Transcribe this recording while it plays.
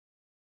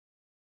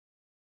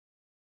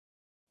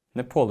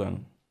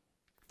Napoleon,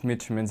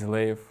 Dmitry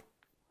Mendeleev,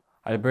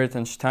 Albert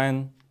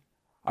Einstein,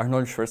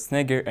 Arnold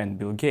Schwarzenegger and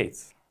Bill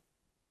Gates.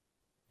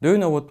 Do you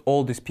know what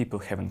all these people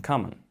have in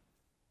common?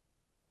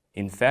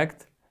 In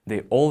fact,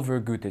 they all were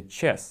good at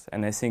chess,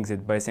 and I think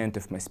that by the end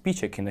of my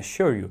speech I can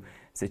assure you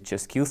that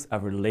chess skills are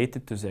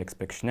related to the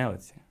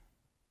exceptionality.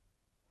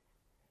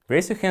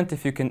 Raise your hand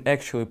if you can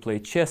actually play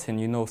chess and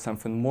you know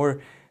something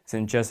more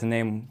than just the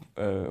name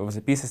of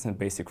the pieces and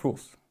basic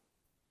rules.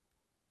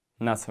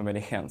 Not so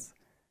many hands.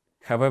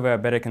 However, I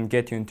bet I can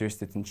get you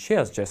interested in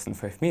chess just in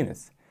 5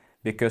 minutes,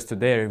 because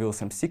today I reveal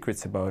some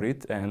secrets about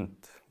it and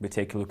we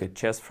take a look at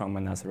chess from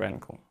another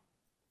angle.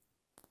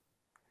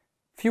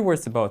 Few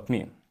words about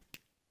me.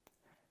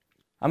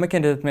 I'm a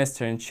candidate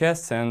master in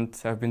chess and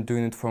I've been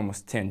doing it for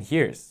almost 10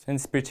 years, and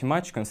it's pretty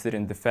much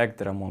considering the fact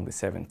that I'm only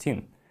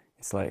 17.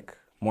 It's like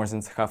more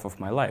than half of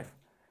my life.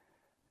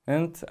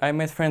 And I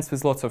made friends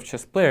with lots of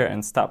chess players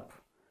and stop.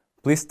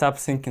 Please stop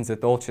thinking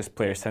that all chess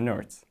players are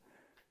nerds.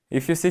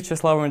 If you see a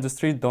chess lover in the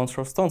street, don't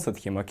throw stones at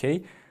him,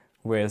 okay?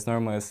 We're as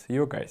normal as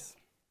you guys.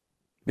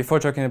 Before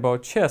talking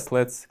about chess,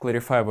 let's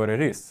clarify what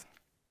it is.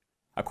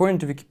 According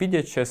to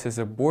Wikipedia, chess is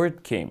a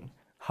board game.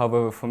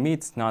 However, for me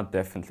it's not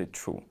definitely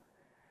true.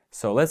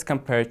 So let's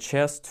compare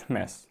chess to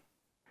math.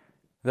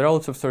 There are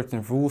lots of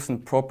certain rules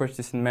and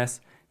properties in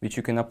math which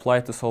you can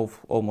apply to solve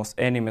almost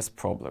any math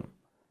problem.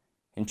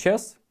 In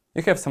chess,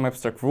 you have some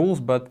abstract rules,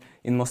 but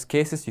in most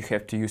cases you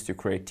have to use your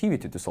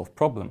creativity to solve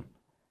problem,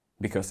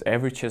 because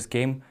every chess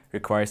game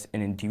requires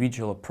an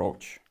individual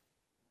approach.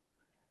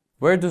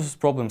 Where do those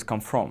problems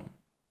come from?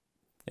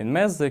 In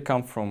math they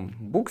come from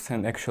books,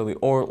 and actually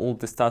all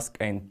these tasks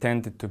are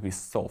intended to be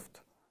solved.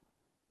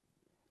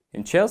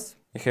 In chess,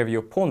 you have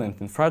your opponent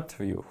in front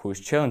of you who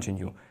is challenging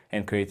you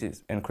and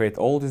create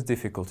all these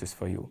difficulties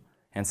for you,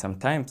 and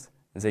sometimes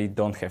they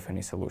don't have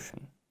any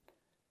solution.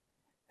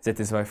 That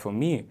is why for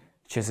me,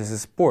 chess is a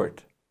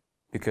sport,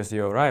 because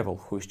your rival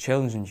who is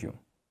challenging you.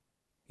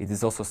 It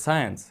is also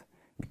science,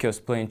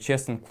 because playing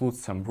chess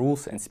includes some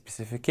rules and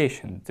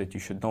specifications that you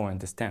should know and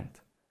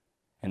understand.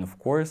 And of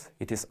course,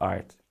 it is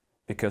art,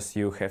 because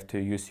you have to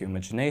use your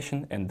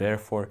imagination and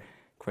therefore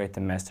create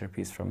a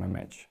masterpiece from a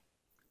match.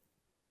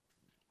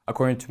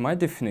 According to my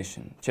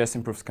definition, chess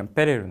improves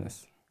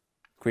competitiveness,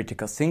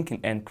 critical thinking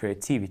and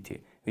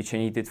creativity, which are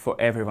needed for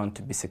everyone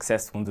to be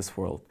successful in this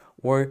world,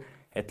 or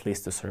at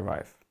least to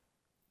survive.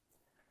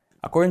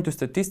 According to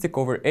statistics,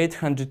 over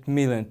 800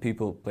 million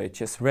people play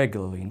chess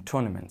regularly in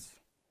tournaments.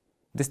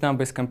 This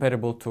number is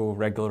comparable to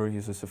regular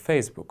users of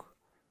Facebook.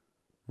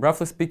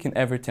 Roughly speaking,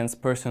 every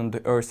 10th person on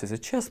the earth is a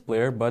chess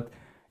player, but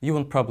you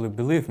won't probably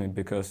believe me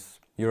because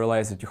you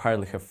realize that you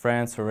hardly have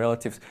friends or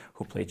relatives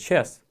who play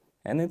chess,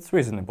 and it's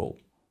reasonable.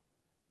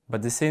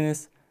 But the thing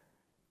is,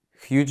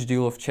 a huge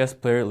deal of chess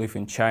players live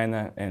in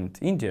China and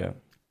India.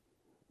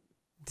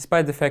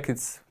 Despite the fact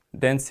it's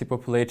densely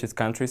populated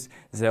countries,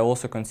 they are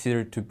also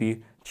considered to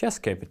be chess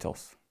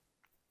capitals.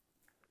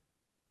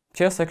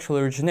 Chess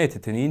actually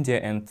originated in India,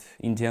 and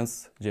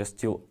Indians just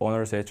still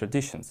honor their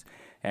traditions.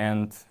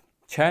 And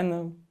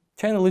China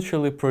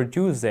literally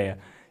produced their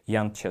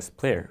young chess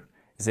player.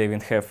 They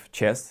even have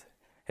chess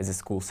as a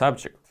school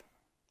subject.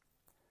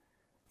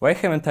 Why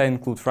haven't I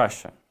included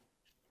Russia?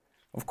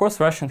 Of course,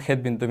 Russia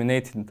had been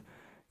dominated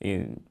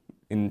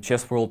in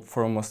chess world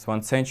for almost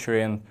 1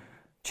 century, and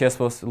chess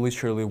was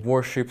literally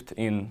worshipped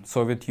in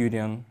Soviet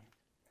Union.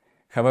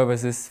 However,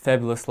 this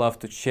fabulous love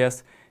to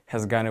chess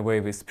has gone away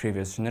with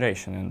previous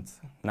generation, and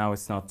now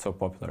it's not so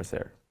popular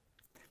there.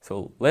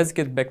 So let's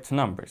get back to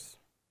numbers.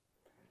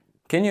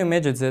 Can you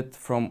imagine that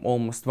from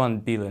almost 1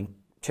 billion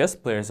chess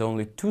players,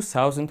 only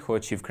 2,000 who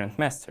achieve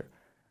Grandmaster,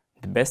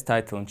 the best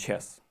title in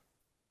chess?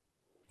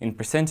 In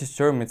percentage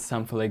terms, it's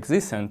something like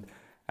this, and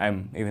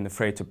I'm even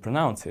afraid to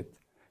pronounce it.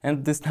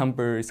 And this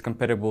number is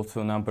comparable to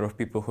the number of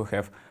people who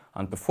have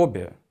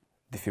antophobia,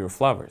 the fear of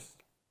flowers.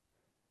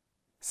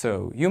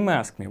 So you may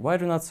ask me, why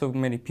do not so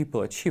many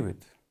people achieve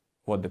it?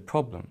 What the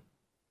problem?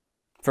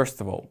 First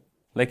of all,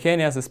 like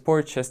any other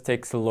sport, chess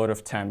takes a lot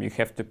of time. You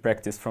have to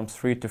practice from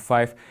 3 to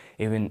 5,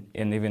 even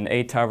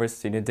 8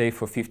 hours in a day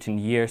for 15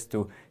 years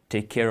to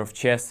take care of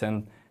chess,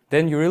 and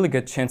then you really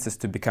get chances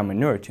to become a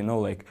nerd, you know,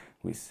 like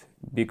with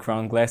big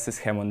round glasses,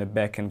 ham on the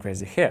back and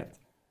crazy head.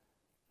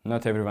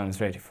 Not everyone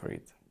is ready for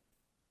it.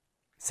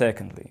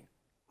 Secondly,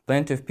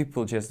 plenty of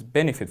people just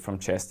benefit from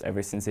chess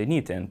ever since they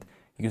need and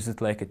use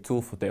it like a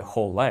tool for their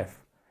whole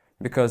life,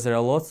 because there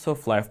are lots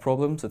of life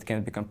problems that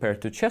can be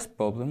compared to chess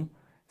problem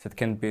that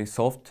can be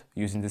solved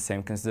using the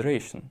same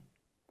consideration.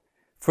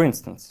 For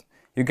instance,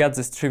 you got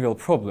this trivial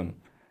problem.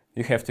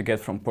 You have to get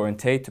from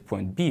point A to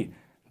point B,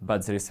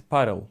 but there is a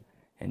puddle,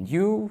 and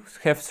you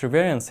have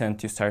surveillance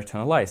and you start to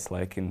analyze,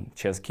 like in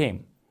chess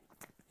game.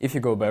 If you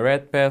go by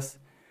red path,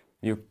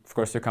 of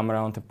course you come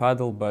around the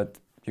puddle, but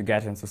you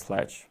get into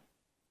sledge.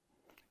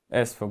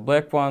 As for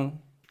black one,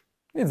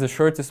 it's the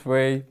shortest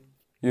way.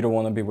 You don't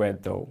want to be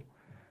wet though.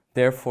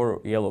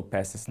 Therefore, yellow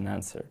pass is an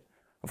answer.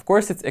 Of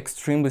course, it's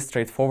extremely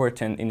straightforward,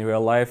 and in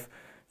real life,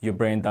 your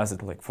brain does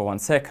it like for 1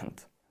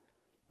 second.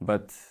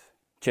 But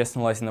chess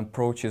analyzing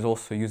approach is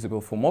also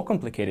usable for more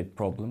complicated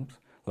problems,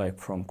 like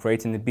from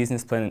creating a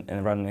business plan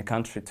and running a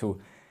country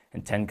to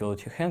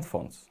entangled your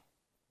handphones.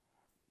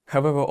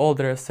 However, all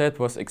that I said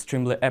was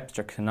extremely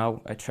abstract, and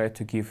now I try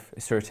to give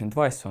a certain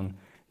advice on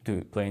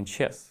playing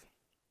chess.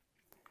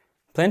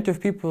 Plenty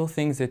of people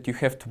think that you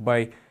have to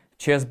buy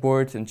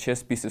chessboard and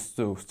chess pieces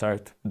to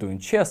start doing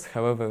chess.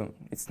 However,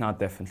 it's not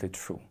definitely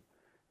true.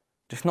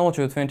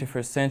 Technology of the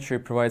 21st century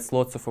provides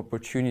lots of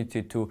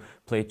opportunity to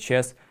play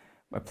chess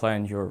by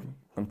playing your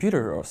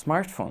computer or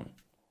smartphone.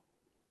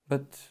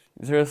 But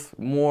there's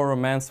more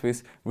romance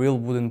with real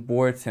wooden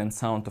boards and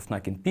sound of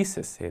knocking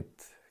pieces.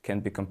 It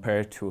can be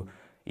compared to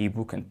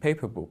e-book and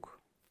paper book.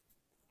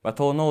 But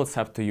all in all, it's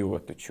up to you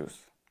what to choose.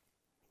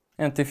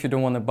 And if you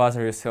don't want to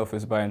bother yourself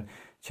with buying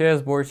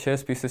chessboard,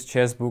 chess pieces,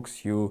 chess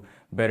books, you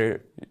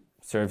better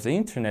surf the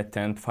internet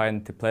and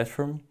find the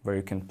platform where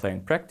you can play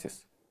and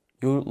practice.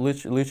 You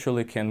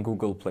literally can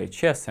Google play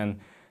chess and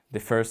the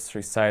first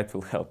 3 sites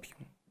will help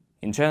you.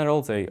 In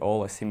general, they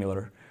all are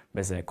similar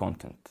by their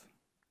content.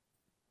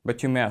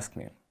 But you may ask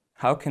me,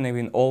 how can I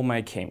win all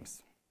my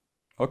games?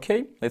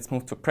 Okay, let's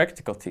move to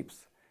practical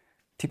tips.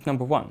 Tip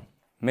number 1,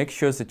 make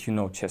sure that you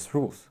know chess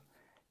rules.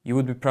 You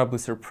would be probably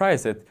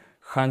surprised that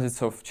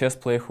hundreds of chess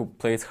players who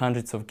played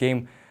hundreds of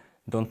games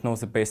don't know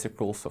the basic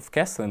rules of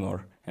castling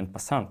or en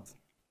passant.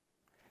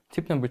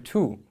 Tip number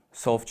 2,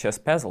 solve chess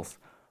puzzles.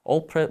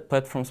 All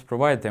platforms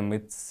provide them.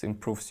 It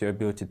improves your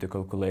ability to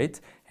calculate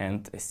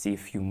and see a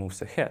few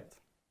moves ahead.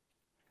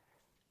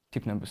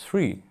 Tip number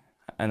 3,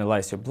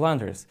 analyze your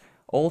blunders.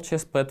 All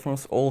chess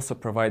platforms also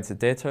provide the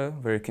data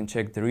where you can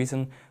check the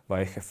reason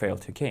why you have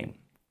failed your game.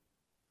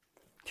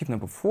 Tip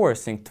number 4,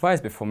 think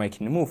twice before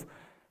making a move.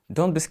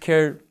 Don't be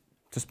scared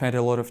to spend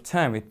a lot of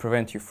time. It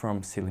prevents you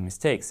from silly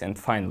mistakes. And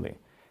finally,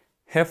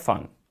 have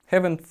fun.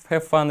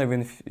 Have fun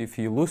even if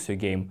you lose your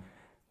game.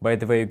 By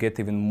the way, you get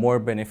even more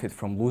benefit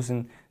from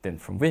losing than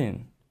from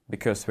winning.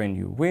 Because when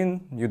you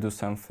win, you do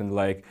something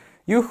like,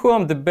 "Yoo-hoo,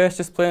 I'm the best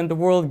chess player in the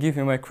world, give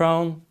me my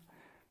crown."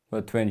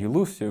 But when you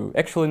lose, you're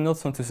actually not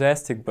so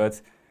enthusiastic,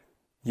 but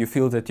you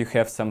feel that you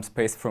have some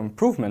space for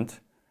improvement.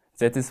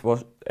 That is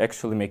what's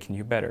actually making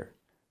you better.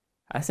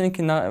 I think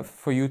enough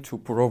for you to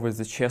pour over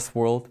the chess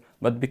world,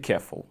 but be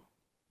careful.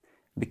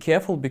 Be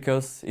careful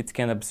because it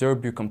can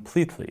absorb you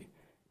completely.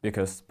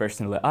 Because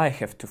personally, I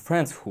have 2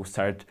 friends who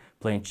started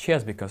playing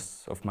chess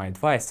because of my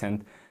advice,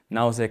 and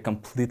now they're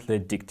completely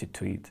addicted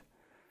to it.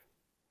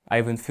 I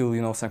even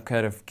feel, some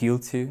kind of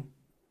guilty.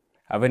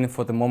 I'm waiting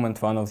for the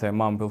moment one of their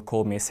mom will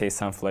call me and say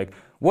something like,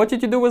 "What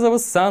did you do with our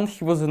son?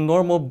 He was a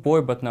normal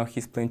boy, but now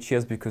he's playing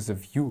chess because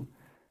of you."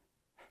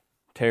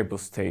 Terrible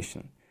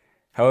situation.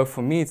 However,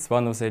 for me, it's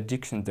one of the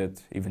addictions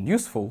that's even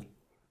useful.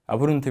 I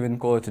wouldn't even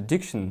call it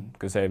addiction,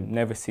 because I've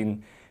never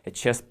seen a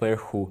chess player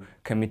who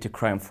committed a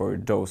crime for a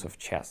dose of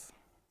chess.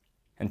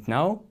 And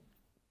now,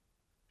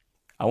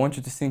 I want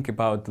you to think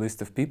about the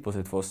list of people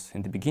that was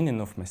in the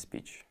beginning of my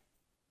speech.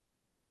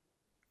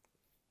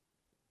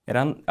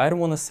 And I don't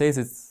want to say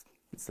that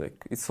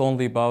it's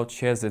only about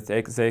chess, that the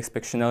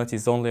exceptionality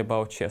is only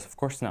about chess. Of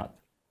course not.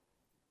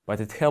 But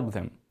it helped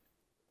them.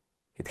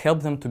 It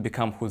helped them to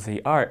become who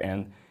they are,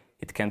 and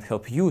it can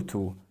help you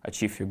to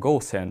achieve your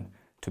goals and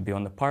to be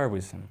on a par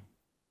with them.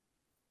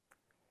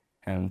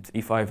 And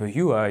if I were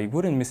you, I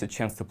wouldn't miss a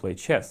chance to play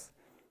chess.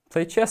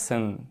 Play chess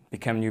and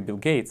become new Bill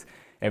Gates,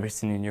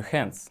 everything in your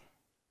hands.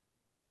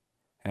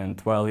 And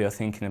while you're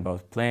thinking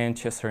about playing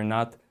chess or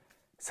not,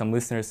 some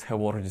listeners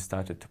have already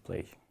started to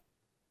play.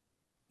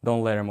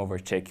 Don't let them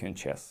overtake you in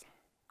chess.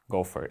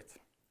 Go for it.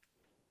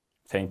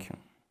 Thank you.